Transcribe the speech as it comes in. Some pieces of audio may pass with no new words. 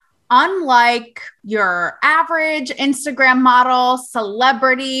unlike your average Instagram model,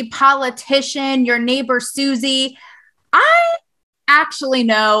 celebrity, politician, your neighbor Susie, I actually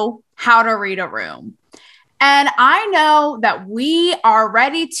know how to read a room. And I know that we are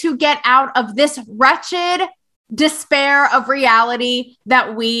ready to get out of this wretched despair of reality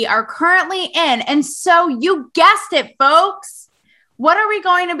that we are currently in. And so you guessed it, folks. What are we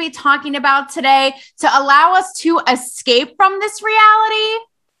going to be talking about today to allow us to escape from this reality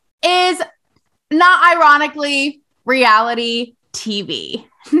is not ironically reality TV.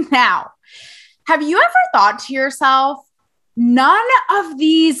 Now, have you ever thought to yourself, none of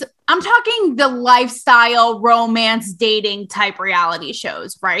these, I'm talking the lifestyle, romance, dating type reality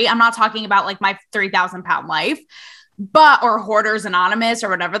shows, right? I'm not talking about like My 3,000 Pound Life, or Hoarders Anonymous or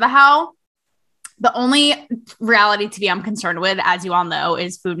whatever the hell. The only reality TV I'm concerned with, as you all know,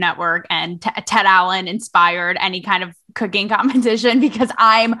 is Food Network and Ted Allen inspired any kind of cooking competition because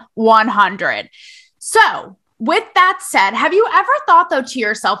I'm 100. So with that said, have you ever thought though to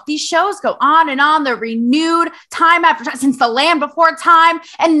yourself, these shows go on and on, they're renewed time after time since the Land Before Time,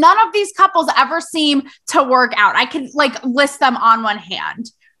 and none of these couples ever seem to work out. I could like list them on one hand,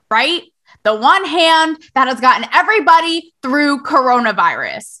 right? The one hand that has gotten everybody through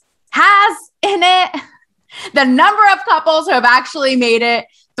coronavirus has in it the number of couples who have actually made it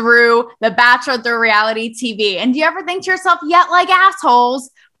through The Bachelor, through reality TV. And do you ever think to yourself, yet like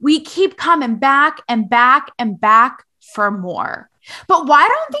assholes, we keep coming back and back and back for more? But why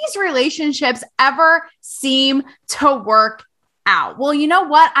don't these relationships ever seem to work out? Well, you know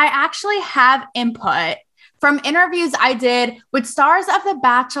what? I actually have input from interviews I did with stars of The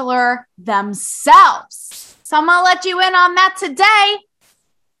Bachelor themselves. So I'm going to let you in on that today.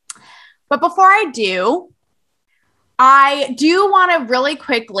 But before I do want to really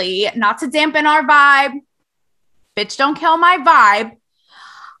quickly, not to dampen our vibe, bitch, don't kill my vibe.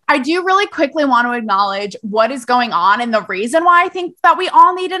 I do really quickly want to acknowledge what is going on and the reason why I think that we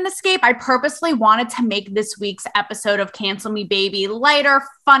all need an escape. I purposely wanted to make this week's episode of Cancel Me Baby lighter,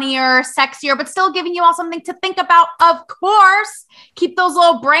 funnier, sexier, but still giving you all something to think about, of course. Keep those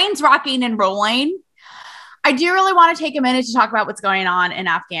little brains rocking and rolling. I do really want to take a minute to talk about what's going on in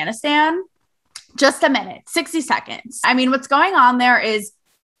Afghanistan. Just a minute, 60 seconds. I mean, what's going on there is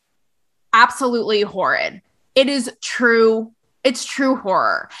absolutely horrid. It is true. It's true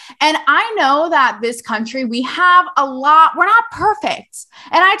horror. And I know that this country, we have a lot, we're not perfect.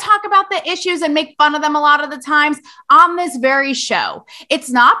 And I talk about the issues and make fun of them a lot of the times on this very show. It's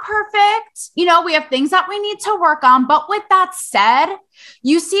not perfect. You know, we have things that we need to work on. But with that said,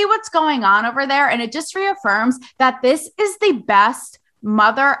 you see what's going on over there. And it just reaffirms that this is the best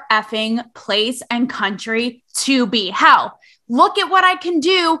mother effing place and country to be. Hell, look at what I can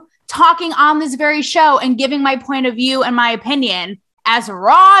do talking on this very show and giving my point of view and my opinion as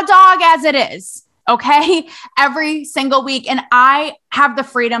raw dog as it is, okay? Every single week. And I have the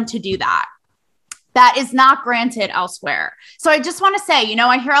freedom to do that. That is not granted elsewhere. So I just want to say, you know,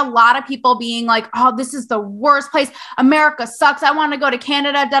 I hear a lot of people being like, oh, this is the worst place. America sucks. I want to go to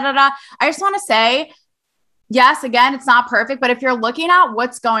Canada, da, da, da. I just want to say, yes, again, it's not perfect, but if you're looking at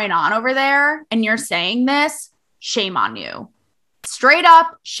what's going on over there and you're saying this, shame on you. Straight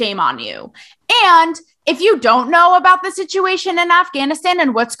up, shame on you. And if you don't know about the situation in Afghanistan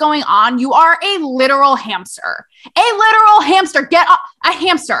and what's going on, you are a literal hamster. A literal hamster. Get off a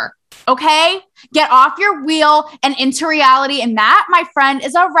hamster. Okay? Get off your wheel and into reality. And that, my friend,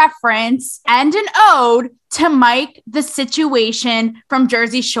 is a reference and an ode to Mike, the Situation from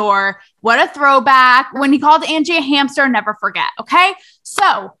Jersey Shore. What a throwback. When he called Angie a hamster, never forget. Okay?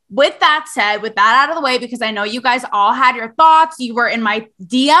 So with that said, with that out of the way, because I know you guys all had your thoughts, you were in my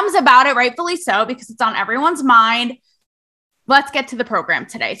DMs about it, rightfully so, because it's on everyone's mind. Let's get to the program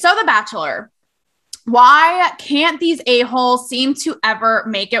today. So The Bachelor. Why can't these a-holes seem to ever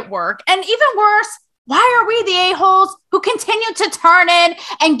make it work? And even worse, why are we the a-holes who continue to turn in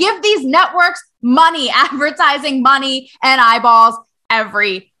and give these networks money, advertising money and eyeballs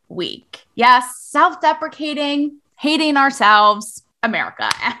every week? Yes, self-deprecating, hating ourselves, America.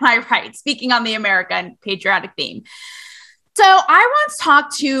 Am I right? Speaking on the American patriotic theme. So I once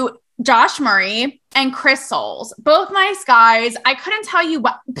talked to Josh Murray and Chris Soules, both nice guys. I couldn't tell you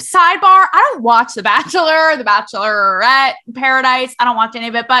what, sidebar, I don't watch The Bachelor, The Bachelorette, Paradise. I don't watch any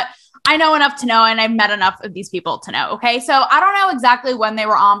of it, but I know enough to know, and I've met enough of these people to know. Okay. So I don't know exactly when they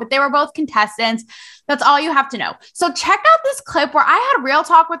were on, but they were both contestants. That's all you have to know. So check out this clip where I had real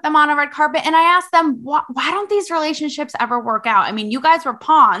talk with them on a red carpet, and I asked them, why don't these relationships ever work out? I mean, you guys were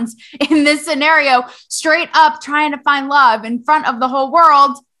pawns in this scenario, straight up trying to find love in front of the whole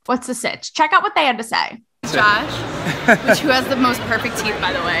world. What's the sitch? Check out what they had to say. Josh, who has the most perfect teeth,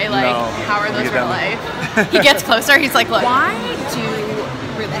 by the way. Like, how are those real life? He gets closer. He's like, look. Why do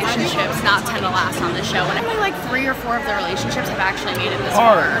relationships not tend to last on this show? And only like 3 or 4 of the relationships have actually made it this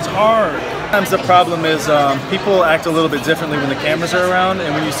far. It's hard. Sometimes the problem is people act a little bit differently when the cameras are around,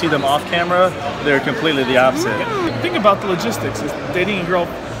 and when you see them off camera, they're completely the opposite. Think about the logistics. It's dating a girl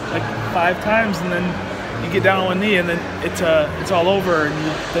like 5 times, and then you get down on one knee, and then it's all over, and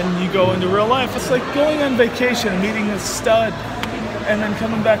then you go into real life. It's like going on vacation, meeting a stud, and then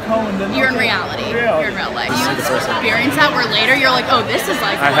coming back home, and then you're in reality. You're in real life. You experience that where later you're like, oh, this is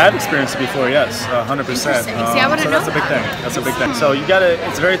like. I have experienced it before, yes, 100%. See, I wouldn't know that's a big thing. That's a big thing. So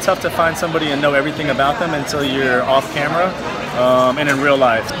it's very tough to find somebody and know everything about them until you're off camera and in real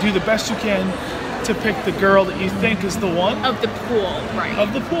life. Do the best you can to pick the girl that you think is the one. Of the pool, right.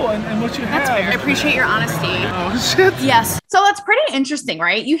 Of the pool and what you have. That's fair. I appreciate your honesty. Oh, shit. Yes. So that's pretty interesting,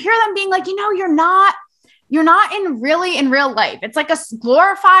 right? You hear them being like, you're not in real life. It's like a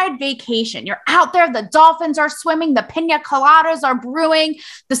glorified vacation. You're out there. The dolphins are swimming. The pina coladas are brewing.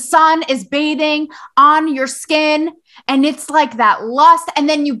 The sun is bathing on your skin. And it's like that lust. And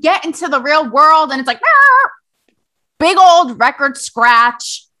then you get into the real world and it's like, big old record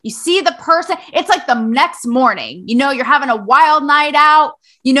scratch. You see the person. It's like the next morning, you're having a wild night out,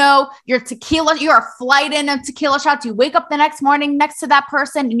 you're flighting of tequila shots. You wake up the next morning next to that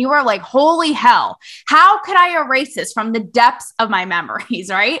person and you are like, holy hell, how could I erase this from the depths of my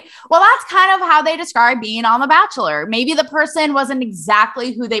memories? Right. Well, that's kind of how they describe being on The Bachelor. Maybe the person wasn't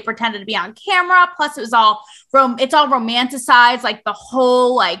exactly who they pretended to be on camera. Plus it's all romanticized, like the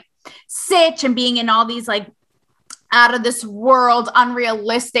whole like sitch and being in all these like out of this world,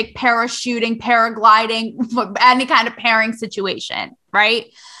 unrealistic parachuting, paragliding, any kind of pairing situation, right?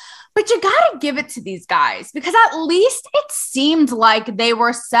 But you got to give it to these guys because at least it seemed like they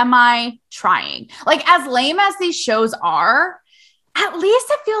were semi-trying. Like as lame as these shows are, at least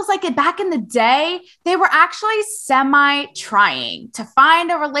it feels like back in the day, they were actually semi-trying to find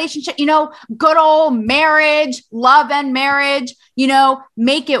a relationship, good old marriage, love and marriage,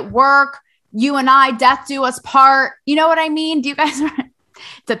 make it work. You and I, death do us part. You know what I mean? Do you guys?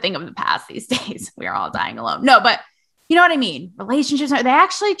 It's a thing of the past these days. We are all dying alone. No, but you know what I mean? Relationships, they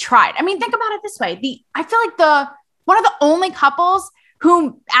actually tried. I mean, think about it this way. I feel like one of the only couples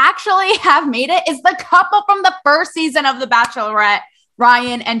who actually have made it is the couple from the first season of The Bachelorette,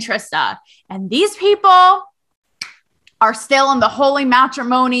 Ryan and Trista. And these people are still in the holy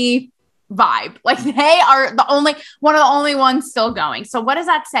matrimony vibe. Like they are one of the only ones still going. So what does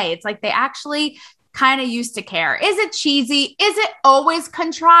that say? It's like they actually kind of used to care. Is it cheesy? Is it always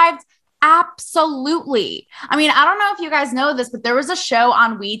contrived? Absolutely. I mean, I don't know if you guys know this, but there was a show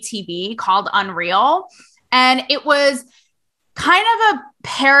on WeTV called Unreal, and it was kind of a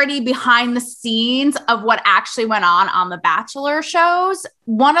parody behind the scenes of what actually went on The Bachelor shows.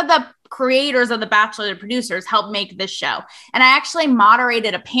 One of the creators of The Bachelor, the producers, helped make this show. And I actually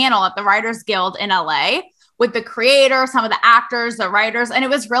moderated a panel at the Writers Guild in LA with the creator, some of the actors, the writers. And it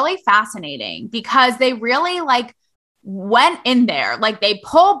was really fascinating because they really went in there. Like they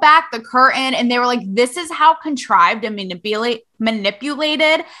pulled back the curtain and they were like, this is how contrived and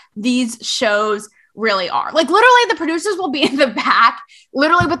manipulated these shows really are. Like literally the producers will be in the back,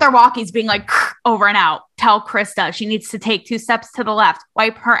 literally with their walkies being like, over and out, tell Krista she needs to take 2 steps to the left,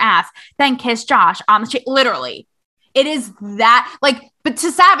 wipe her ass, then kiss Josh on the cheek. Literally. It is that but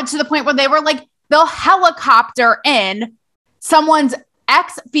to savage to the point where they were like, they'll helicopter in someone's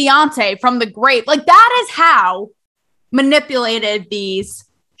ex-fiance from the grave. Like that is how manipulated these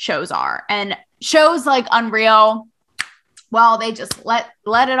shows are. And shows like Unreal, well, they just let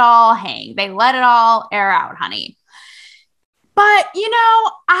it all hang. They let it all air out, honey. But,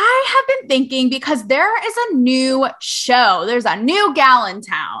 I have been thinking because there is a new show. There's a new gal in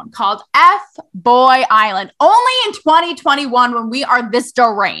town called F-Boy Island, only in 2021 when we are this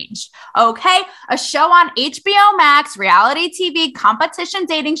deranged. Okay. A show on HBO Max, reality TV, competition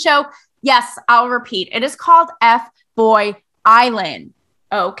dating show. Yes, I'll repeat. It is called F-Boy Island.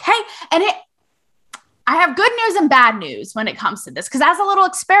 Okay. And I have good news and bad news when it comes to this, because as a little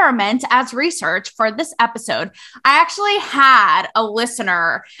experiment, as research for this episode, I actually had a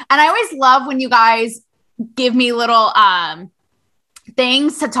listener, and I always love when you guys give me little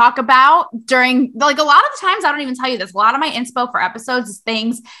things to talk about during, a lot of the times, I don't even tell you this. A lot of my inspo for episodes is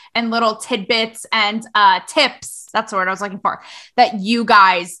things and little tidbits and tips. That's the word I was looking for, that you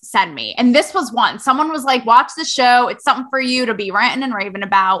guys send me. And this was one. Someone was like, watch the show. It's something for you to be ranting and raving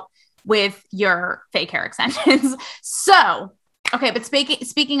about with your fake hair extensions. So, okay, but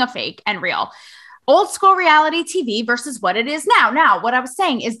speaking of fake and real, old school reality TV versus what it is now. Now, what I was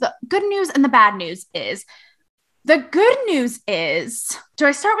saying is the good news and the bad news is, the good news is, do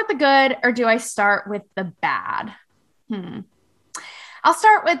I start with the good or do I start with the bad? I'll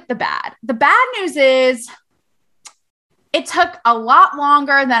start with the bad. The bad news is it took a lot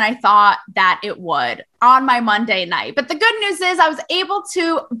longer than I thought that it would on my Monday night. But the good news is I was able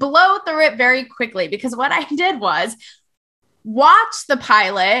to blow through it very quickly, because what I did was watch the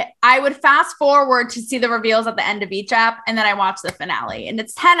pilot. I would fast forward to see the reveals at the end of each app, and then I watched the finale. And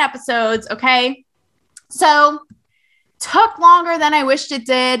it's 10 episodes, okay? So took longer than I wished it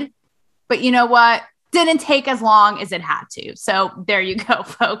did, but you know what? Didn't take as long as it had to. So there you go,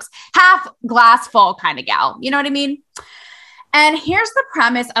 folks. Half glass full kind of gal. You know what I mean? And here's the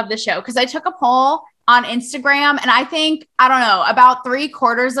premise of the show, because I took a poll on Instagram, and I think, I don't know, about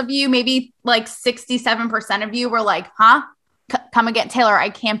 3/4 of you, maybe like 67% of you were like, huh? Come again, Taylor, I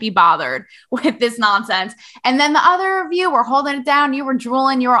can't be bothered with this nonsense. And then the other of you were holding it down. You were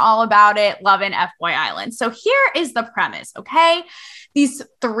drooling. You were all about it, loving F-Boy Island. So here is the premise, okay? These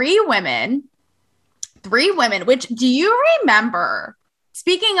three women, which, do you remember,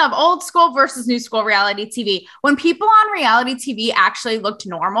 speaking of old school versus new school reality TV, when people on reality TV actually looked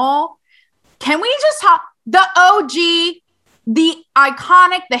normal? Can we just talk the OG, the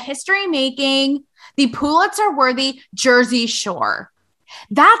iconic, the history-making, the Pulitzer-worthy Jersey Shore?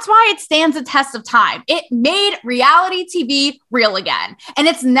 That's why it stands the test of time. It made reality TV real again, and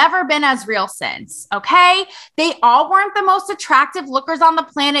it's never been as real since, okay? They all weren't the most attractive lookers on the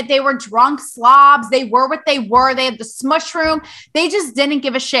planet. They were drunk slobs. They were what they were. They had the smush room. They just didn't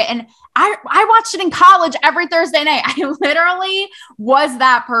give a shit. And I watched it in college every Thursday night. I literally was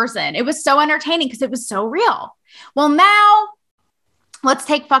that person. It was so entertaining because it was so real. Well, now let's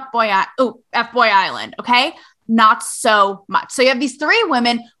take F-Boy Island, okay? Not so much. So you have these three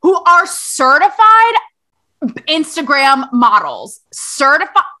women who are certified Instagram models.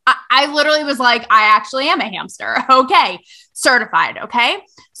 Certified. I literally was like, I actually am a hamster. Okay. Certified. Okay.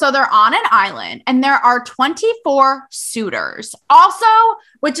 So they're on an island, and there are 24 suitors. Also,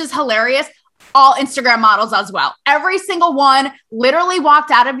 which is hilarious, all Instagram models as well. Every single one literally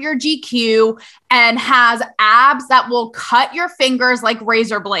walked out of your GQ and has abs that will cut your fingers like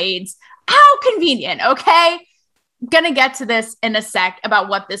razor blades. How convenient. Okay. Gonna get to this in a sec about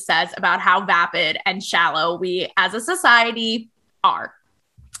what this says about how vapid and shallow we as a society are.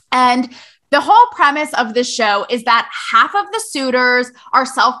 And the whole premise of this show is that half of the suitors are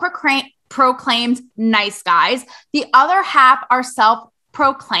self-proclaimed nice guys. The other half are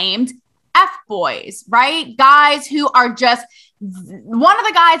self-proclaimed F-boys, right? Guys who are just, one of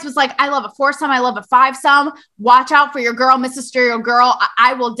the guys was like, I love a foursome. I love a fivesome. Watch out for your girl, Mrs. Stereo Girl.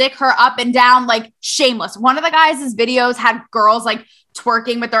 I will dick her up and down, like shameless. One of the guys' videos had girls like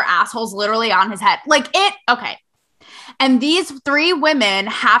twerking with their assholes literally on his head. Okay. And these three women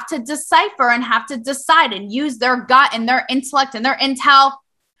have to decipher and have to decide and use their gut and their intellect and their intel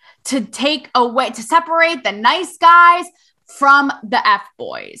to separate the nice guys from the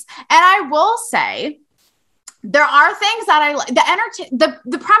F-boys. And I will say, there are things that I like.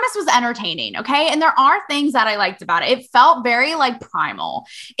 The premise was entertaining, okay? And there are things that I liked about it. It felt very like primal.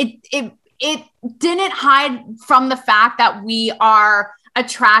 It didn't hide from the fact that we are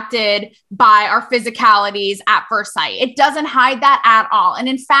attracted by our physicalities at first sight. It doesn't hide that at all. And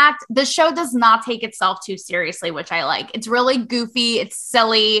in fact, the show does not take itself too seriously, which I like. It's really goofy. It's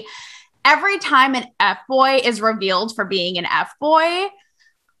silly. Every time an F-boy is revealed for being an F-boy,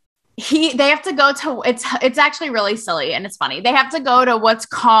 they have to go to, it's actually really silly and it's funny. They have to go to what's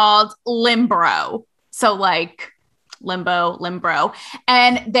called Limbro. So like Limbro.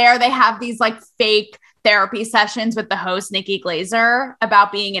 And there they have these like fake therapy sessions with the host, Nikki Glazer,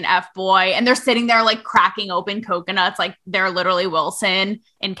 about being an F-boy. And they're sitting there like cracking open coconuts. Like they're literally Wilson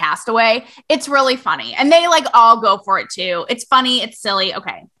in Castaway. It's really funny. And they like all go for it too. It's funny. It's silly.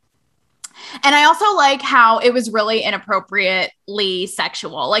 Okay. And I also like how it was really inappropriately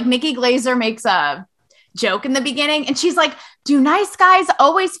sexual. Like Nikki Glazer makes a joke in the beginning and she's like, do nice guys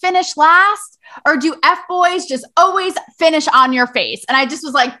always finish last? Or do F-boys just always finish on your face? And I just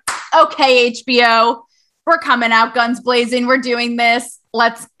was like, okay, HBO, we're coming out guns blazing. We're doing this.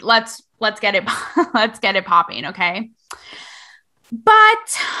 Let's get it. Let's get it popping. Okay.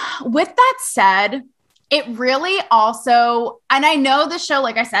 But with that said, it really also, and I know the show,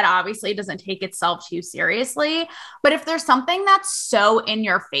 like I said, obviously doesn't take itself too seriously, but if there's something that's so in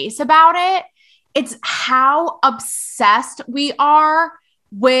your face about it, it's how obsessed we are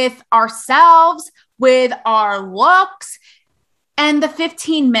with ourselves, with our looks, and the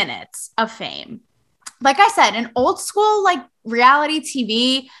 15 minutes of fame. like I said, in old school, like reality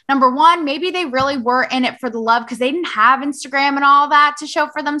TV, number one, maybe they really were in it for the love because they didn't have Instagram and all that to show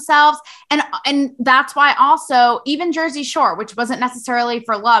for themselves. And that's why also even Jersey Shore, which wasn't necessarily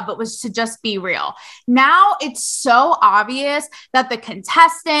for love, but was to just be real. Now it's so obvious that the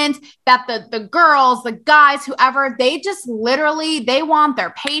contestants, that the girls, the guys, whoever, they just literally, they want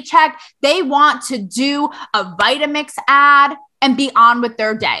their paycheck. They want to do a Vitamix ad and be on with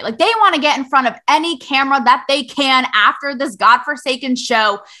their day. Like they want to get in front of any camera that they can after this godforsaken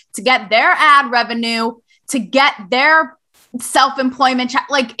show to get their ad revenue, to get their self-employment check.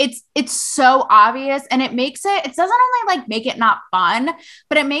 Like it's so obvious, and it doesn't only like make it not fun,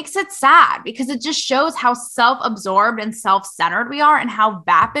 but it makes it sad because it just shows how self-absorbed and self-centered we are and how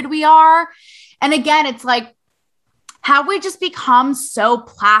vapid we are. And again, it's like, have we just become so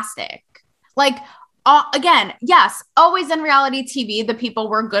plastic? Like, again, yes, always in reality TV, the people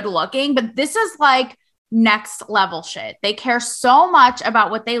were good looking, but this is like next level shit. They care so much about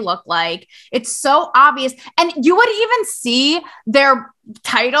what they look like. It's so obvious. And you would even see their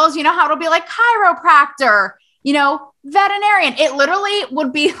titles, you know, how it'll be like chiropractor, you know, veterinarian. It literally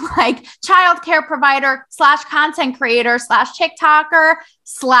would be like childcare provider / content creator / TikToker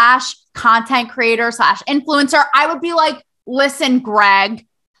 / content creator / influencer. I would be like, listen, Greg,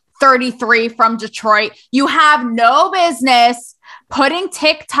 33 from Detroit, you have no business putting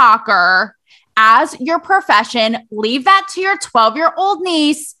TikToker as your profession. Leave that to your 12-year-old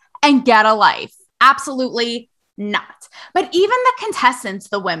niece and get a life. Absolutely not. But even the contestants,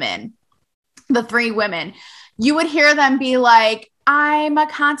 the women, the 3 women, you would hear them be like, I'm a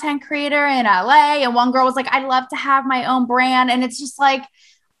content creator in LA. And one girl was like, I'd love to have my own brand. And it's just like,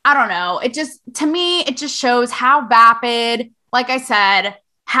 I don't know. It just, to me, it just shows how vapid, like I said,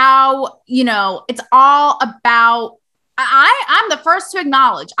 how, you know, it's all about, I'm the first to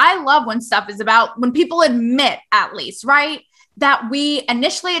acknowledge, I love when stuff is about, when people admit at least, right, that we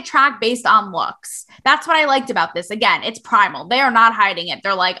initially attract based on looks. That's what I liked about this. Again, it's primal. They are not hiding it.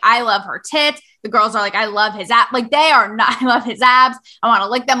 They're like, I love her tits. The girls are like, I love his abs. Like they are not, I love his abs. I want to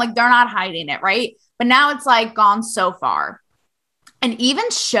lick them. Like they're not hiding it, right? But now it's like gone so far. And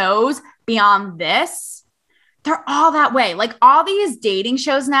even shows beyond this, they're all that way. Like all these dating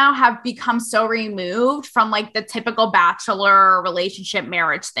shows now have become so removed from like the typical bachelor relationship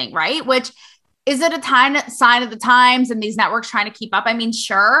marriage thing, right? Which is it a sign of the times and these networks trying to keep up? I mean,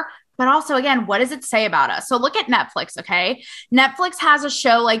 sure. But also, again, what does it say about us? So look at Netflix, okay? Netflix has a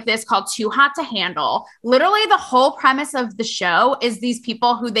show like this called Too Hot to Handle. Literally, the whole premise of the show is these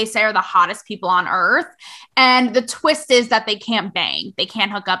people who they say are the hottest people on earth. And the twist is that they can't bang. They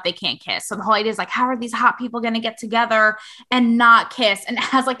can't hook up. They can't kiss. So the whole idea is like, how are these hot people going to get together and not kiss? And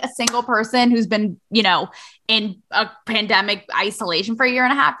as like a single person who's been, you know, in a pandemic isolation for a year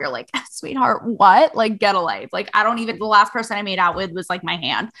and a half, you're like, sweetheart, what? Like, get a life. Like, I don't even, the last person I made out with was like my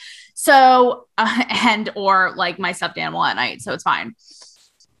hand. So, or like my stuffed animal at night. So it's fine.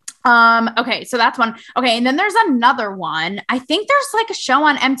 Okay. So that's one. Okay. And then there's another one. I think there's like a show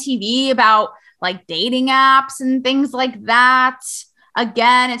on MTV about like dating apps and things like that.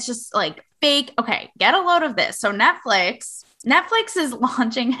 Again, it's just like fake. Okay. Get a load of this. So Netflix is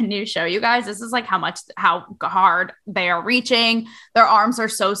launching a new show. You guys, this is like how hard they are reaching. Their arms are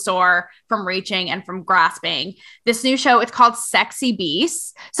so sore from reaching and from grasping. This new show, it's called Sexy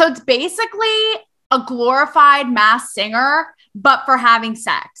Beasts. So it's basically a glorified Masked Singer, but for having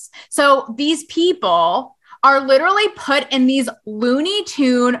sex. So these people are literally put in these Looney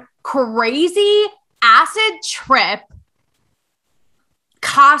Tune crazy acid trip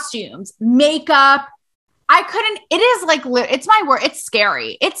costumes, makeup. It is like, it's my word. It's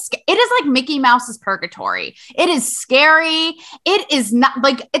scary. It is like Mickey Mouse's purgatory. It is scary. It is not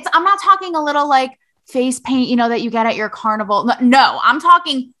like, I'm not talking a little like face paint, you know, that you get at your carnival. No, I'm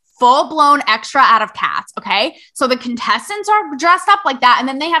talking full blown extra out of Cats. Okay. So the contestants are dressed up like that. And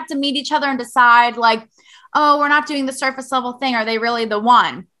then they have to meet each other and decide like, oh, we're not doing the surface level thing. Are they really the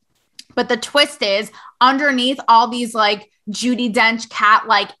one? But the twist is underneath all these like Judi Dench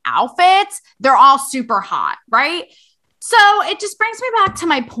cat-like outfits, they're all super hot, right? So it just brings me back to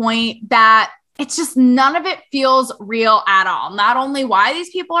my point that it's just none of it feels real at all. Not only why these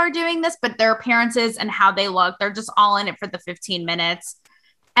people are doing this, but their appearances and how they look. They're just all in it for the 15 minutes.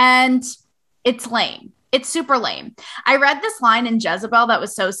 And it's lame. It's super lame. I read this line in Jezebel that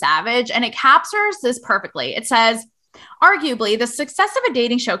was so savage, and it captures this perfectly. It says, arguably, the success of a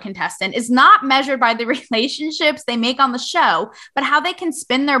dating show contestant is not measured by the relationships they make on the show, but how they can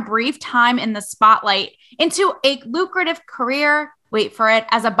spend their brief time in the spotlight into a lucrative career, wait for it,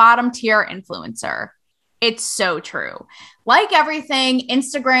 as a bottom tier influencer. It's so true. Like everything,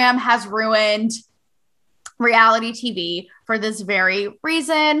 Instagram has ruined reality TV for this very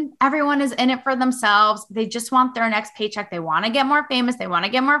reason. Everyone is in it for themselves. They just want their next paycheck. They want to get more famous. They want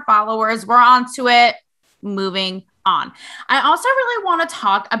to get more followers. We're on to it. Moving on. I also really want to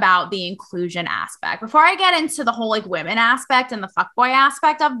talk about the inclusion aspect before I get into the whole like women aspect and the fuckboy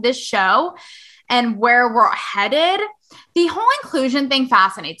aspect of this show and where we're headed. The whole inclusion thing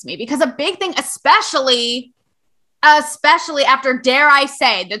fascinates me because a big thing, especially after, dare I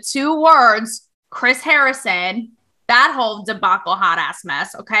say, the two words, Chris Harrison, that whole debacle, hot ass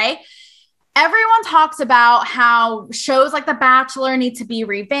mess. Okay. Everyone talks about how shows like The Bachelor need to be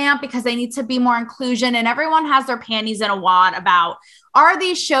revamped because they need to be more inclusion. And everyone has their panties in a wad about, are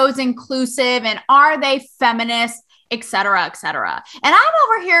these shows inclusive and are they feminist, et cetera, et cetera. And I'm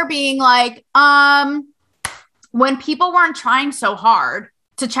over here being like, when people weren't trying so hard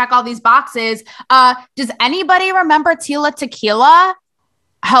to check all these boxes, does anybody remember Tila Tequila?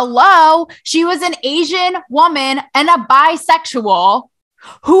 Hello. She was an Asian woman and a bisexual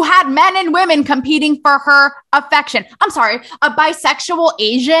who had men and women competing for her affection. I'm sorry, a bisexual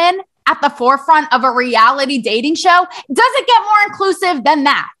Asian at the forefront of a reality dating show doesn't get more inclusive than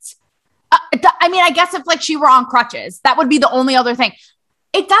that. I mean, I guess if like she were on crutches, that would be the only other thing.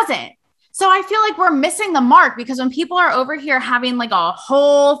 It doesn't. So I feel like we're missing the mark because when people are over here having like a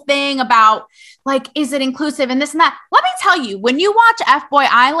whole thing about like, is it inclusive and this and that? Let me tell you, when you watch F-Boy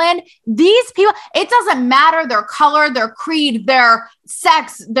Island, these people, it doesn't matter their color, their creed, their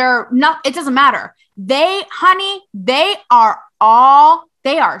sex, it doesn't matter. They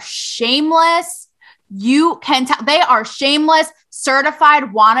are shameless. You can tell they are shameless, certified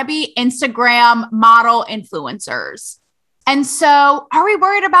wannabe Instagram model influencers. And so are we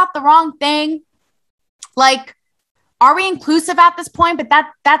worried about the wrong thing? Like, are we inclusive at this point? But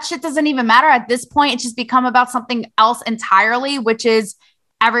that shit doesn't even matter at this point. It's just become about something else entirely, which is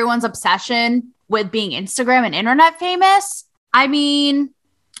everyone's obsession with being Instagram and internet famous. I mean,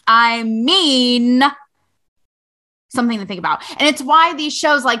 something to think about. And it's why these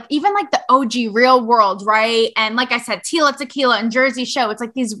shows, like even like the OG Real World, right? And like I said, Tila Tequila and Jersey Show, it's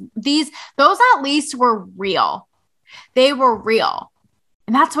like those at least were real. They were real.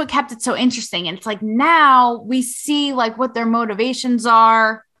 And that's what kept it so interesting. And it's like now we see like what their motivations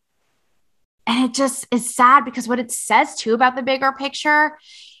are. And it just is sad because what it says too about the bigger picture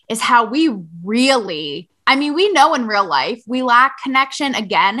is how we really, I mean, we know in real life we lack connection.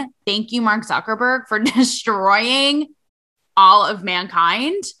 Again, thank you, Mark Zuckerberg, for destroying all of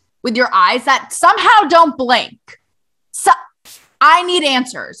mankind with your eyes that somehow don't blink. So I need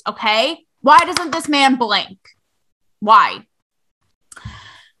answers, okay? Why doesn't this man blink? Why?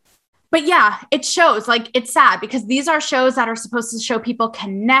 But yeah, it shows like it's sad because these are shows that are supposed to show people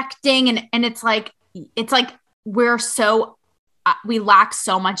connecting and it's like we lack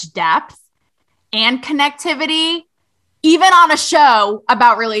so much depth and connectivity, even on a show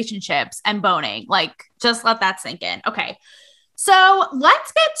about relationships and boning. Like, just let that sink in. Okay. So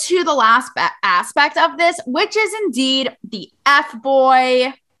let's get to the last aspect of this, which is indeed the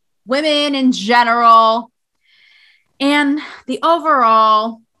F-boy, women in general, and the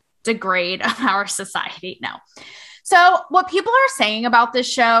overall degrade of our society. No. So what people are saying about this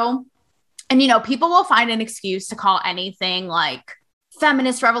show, and, you know, people will find an excuse to call anything like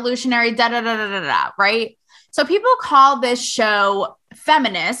feminist, revolutionary, right? So people call this show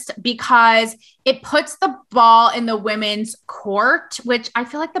feminist because it puts the ball in the women's court, which I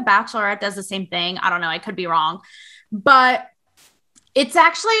feel like The Bachelorette does the same thing. I don't know. I could be wrong, but it's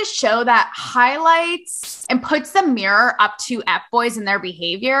actually a show that highlights and puts the mirror up to F-boys and their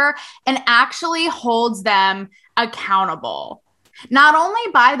behavior and actually holds them accountable. Not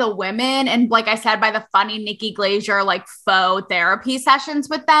only by the women and, like I said, by the funny Nikki Glaser, like faux therapy sessions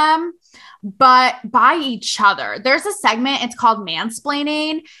with them, but by each other. There's a segment, it's called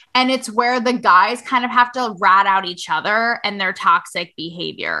Mansplaining, and it's where the guys kind of have to rat out each other and their toxic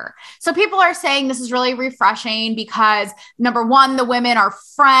behavior. So people are saying this is really refreshing because, number one, the women are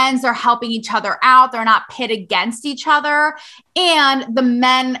friends, they're helping each other out, they're not pit against each other, and the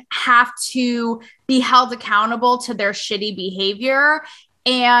men have to be held accountable to their shitty behavior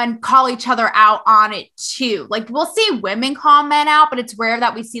and call each other out on it too. Like, we'll see women call men out, but it's rare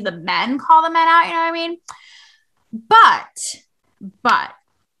that we see the men call the men out. You know what I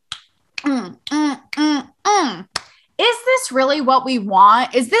mean? Is this really what we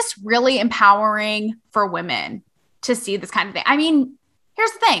want? Is this really empowering for women to see this kind of thing? I mean,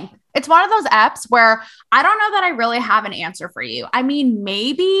 here's the thing. It's one of those eps where I don't know that I really have an answer for you. I mean,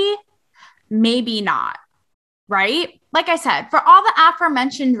 maybe not. Right? Like I said, for all the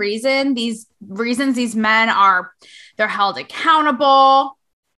aforementioned reasons, these men they're held accountable.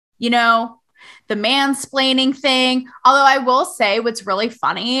 You know, the mansplaining thing. Although I will say what's really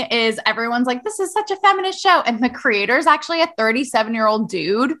funny is everyone's like, this is such a feminist show. And the creator is actually a 37-year-old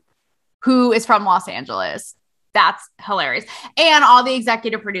dude who is from Los Angeles. That's hilarious. And all the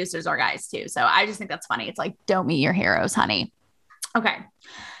executive producers are guys too. So I just think that's funny. It's like, don't meet your heroes, honey. Okay.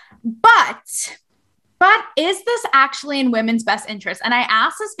 But is this actually in women's best interest? And I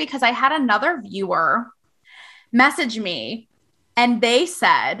asked this because I had another viewer message me and they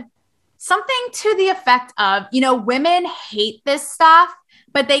said something to the effect of, women hate this stuff,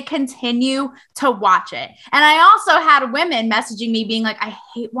 but they continue to watch it. And I also had women messaging me being like, I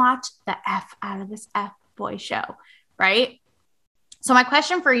hate watch the F out of this F boy show, right? So my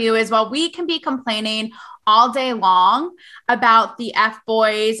question for you is, while we can be complaining all day long about the F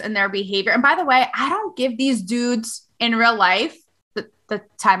boys and their behavior, and by the way, I don't give these dudes in real life the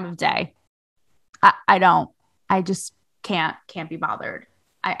time of day. I don't. I just can't be bothered.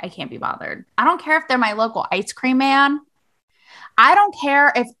 I can't be bothered. I don't care if they're my local ice cream man. I don't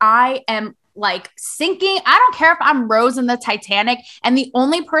care if I am like sinking. I don't care if I'm Rose in the Titanic and the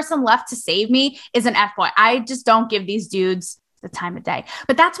only person left to save me is an F boy. I just don't give these dudes the time of day.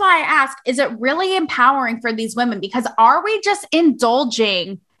 But that's why I ask, is it really empowering for these women? Because are we just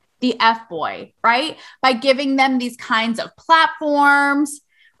indulging the F boy, right? By giving them these kinds of platforms,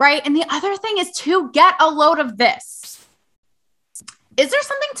 right? And the other thing is to get a load of this. Is there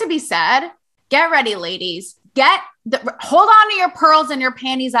something to be said? Get ready, ladies. Hold on to your pearls and your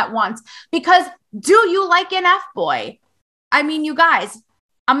panties at once, because do you like an F boy? I mean, you guys,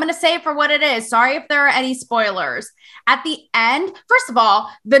 I'm going to say it for what it is. Sorry if there are any spoilers. At the end, first of all,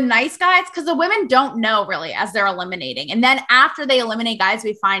 the nice guys, because the women don't know really as they're eliminating. And then after they eliminate guys,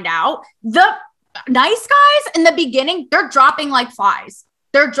 we find out the nice guys in the beginning, they're dropping like flies.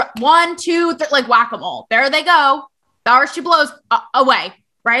 They're 1, 2, 3, like whack-a-mole. There they go. There she blows away,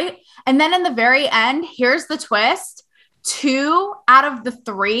 right? And then in the very end, here's the twist. 2 out of the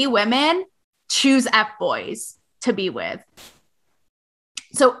 3 women choose F boys to be with.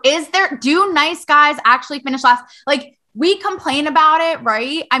 So do nice guys actually finish last? Like, we complain about it,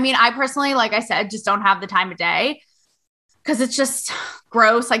 right? I mean, I personally, like I said, just don't have the time of day because it's just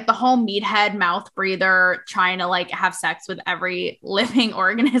gross. Like the whole meathead mouth breather trying to like have sex with every living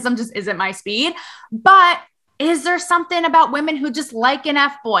organism just isn't my speed. But is there something about women who just like an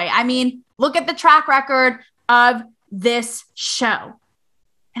F boy? I mean, look at the track record of this show.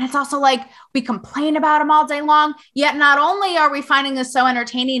 And it's also like we complain about them all day long, yet not only are we finding this so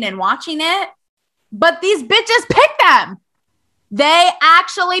entertaining and watching it, but these bitches pick them. They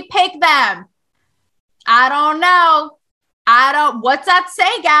actually pick them. I don't know. What's that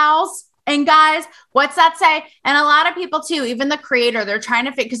say, gals and guys? What's that say? And a lot of people too, even the creator, they're trying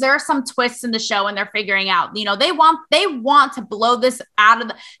to because there are some twists in the show and they're figuring out, they want to blow this out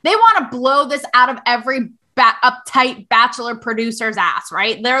of every uptight bachelor producer's ass,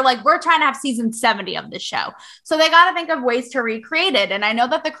 right? They're like, we're trying to have season 70 of this show. So they got to think of ways to recreate it. And I know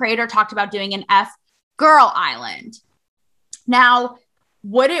that the creator talked about doing an F girl island. Now,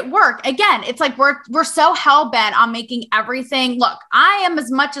 would it work? Again, it's like we're so hell-bent on making everything. Look, I am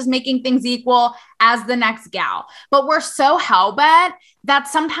as much as making things equal as the next gal, but we're so hell-bent that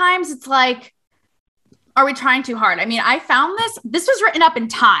sometimes it's like, are we trying too hard? I mean, I found this was written up in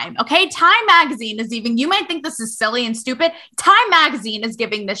Time. Okay. Time magazine is you might think this is silly and stupid. Time magazine is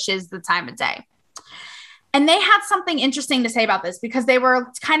giving the shiz the time of day. And they had something interesting to say about this because they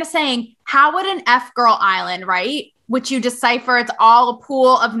were kind of saying, how would an F girl island, right? Which you decipher, it's all a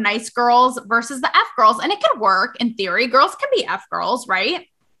pool of nice girls versus the F girls. And it could work in theory. Girls can be F girls, right?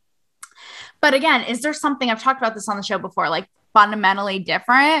 But again, is there something, I've talked about this on the show before, like fundamentally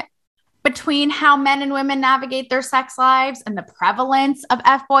different between how men and women navigate their sex lives and the prevalence of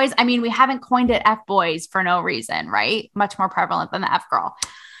F boys? I mean, we haven't coined it F boys for no reason, right? Much more prevalent than the F girl.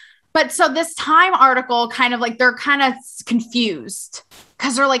 But so this Time article kind of like, they're kind of confused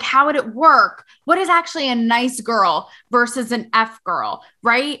because they're like, how would it work? What is actually a nice girl versus an F girl,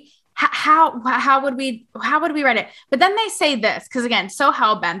 right? How would we write it? But then they say this, because again, so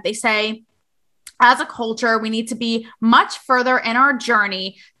hell-bent, they say, as a culture, we need to be much further in our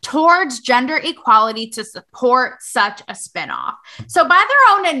journey towards gender equality to support such a spinoff. So by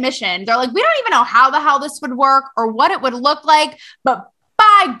their own admission, they're like, we don't even know how the hell this would work or what it would look like, but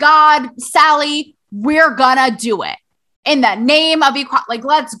by God, Sally, we're gonna do it in the name of equality. Like,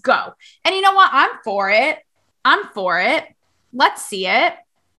 let's go. And you know what? I'm for it. Let's see it.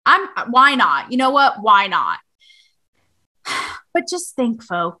 Why not? You know what? Why not? But just think,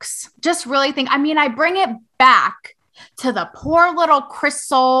 folks, just really think. I mean, I bring it back to the poor little Chris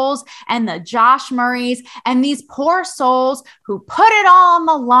Soules and the Josh Murrays and these poor souls who put it all on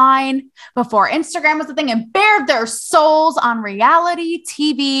the line before Instagram was a thing and bared their souls on reality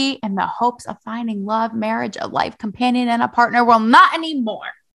TV in the hopes of finding love, marriage, a life companion, and a partner. Well, not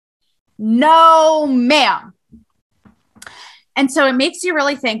anymore. No, ma'am. And so it makes you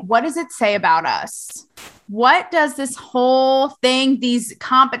really think, what does it say about us? What does this whole thing, these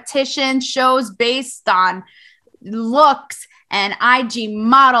competition shows based on looks and IG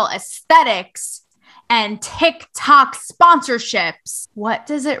model aesthetics and TikTok sponsorships, what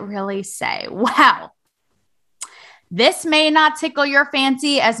does it really say? Well, this may not tickle your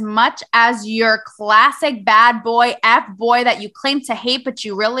fancy as much as your classic bad boy, F boy that you claim to hate, but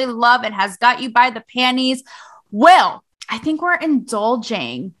you really love and has got you by the panties will. I think we're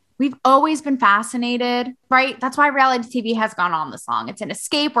indulging. We've always been fascinated, right? That's why reality TV has gone on this long. It's an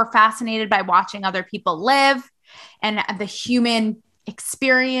escape. We're fascinated by watching other people live and the human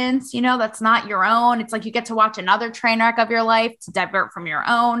experience, you know, that's not your own. It's like you get to watch another train wreck of your life to divert from your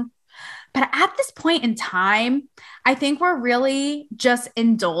own. But at this point in time, I think we're really just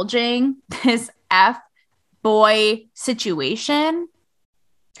indulging this F boy situation.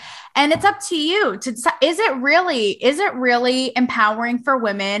 And it's up to you to decide, is it really empowering for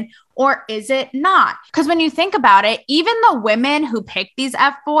women or is it not? Because when you think about it, even the women who pick these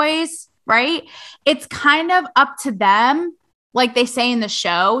F boys, right? It's kind of up to them, like they say in the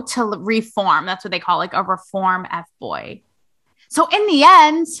show, to reform. That's what they call like a reform F boy. So in the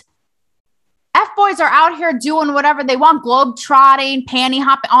end, F boys are out here doing whatever they want, globe trotting, panty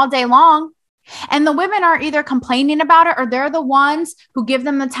hopping all day long. And the women are either complaining about it or they're the ones who give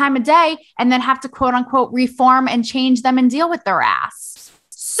them the time of day and then have to quote unquote reform and change them and deal with their ass.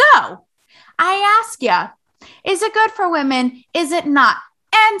 So I ask you, is it good for women? Is it not?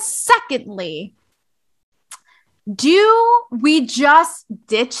 And secondly, do we just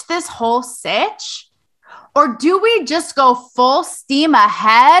ditch this whole sitch? Or do we just go full steam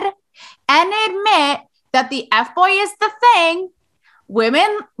ahead and admit that the F-boy is the thing?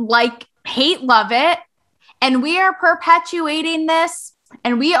 Women hate, love it. And we are perpetuating this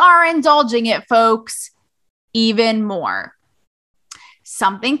and we are indulging it, folks, even more.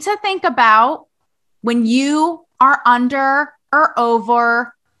 Something to think about when you are under or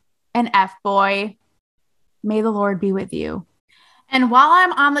over an F-boy. May the Lord be with you. And while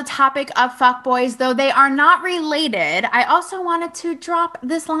I'm on the topic of fuckboys, though they are not related, I also wanted to drop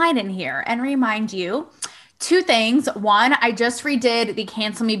this line in here and remind you two things. One, I just redid the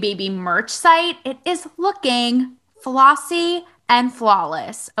Cancel Me Baby merch site. It is looking flossy and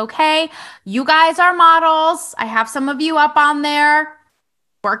flawless, okay? You guys are models. I have some of you up on there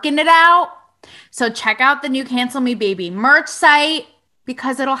working it out. So check out the new Cancel Me Baby merch site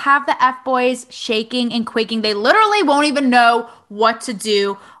because it'll have the F-boys shaking and quaking. They literally won't even know what to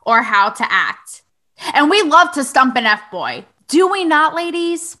do or how to act. And we love to stump an F-boy. Do we not,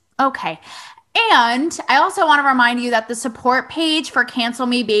 ladies? Okay. And I also want to remind you that the support page for Cancel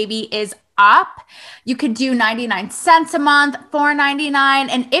Me Baby is up. You could do 99 cents a month, $4.99.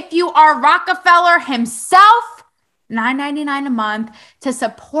 And if you are Rockefeller himself, $9.99 a month to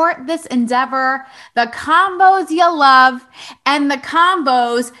support this endeavor, the combos you love and the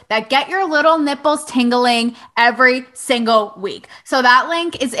combos that get your little nipples tingling every single week. So that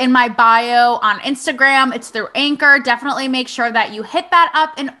link is in my bio on Instagram. It's through Anchor. Definitely make sure that you hit that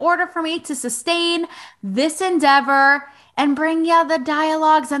up in order for me to sustain this endeavor and bring you the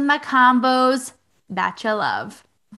dialogues and the combos that you love.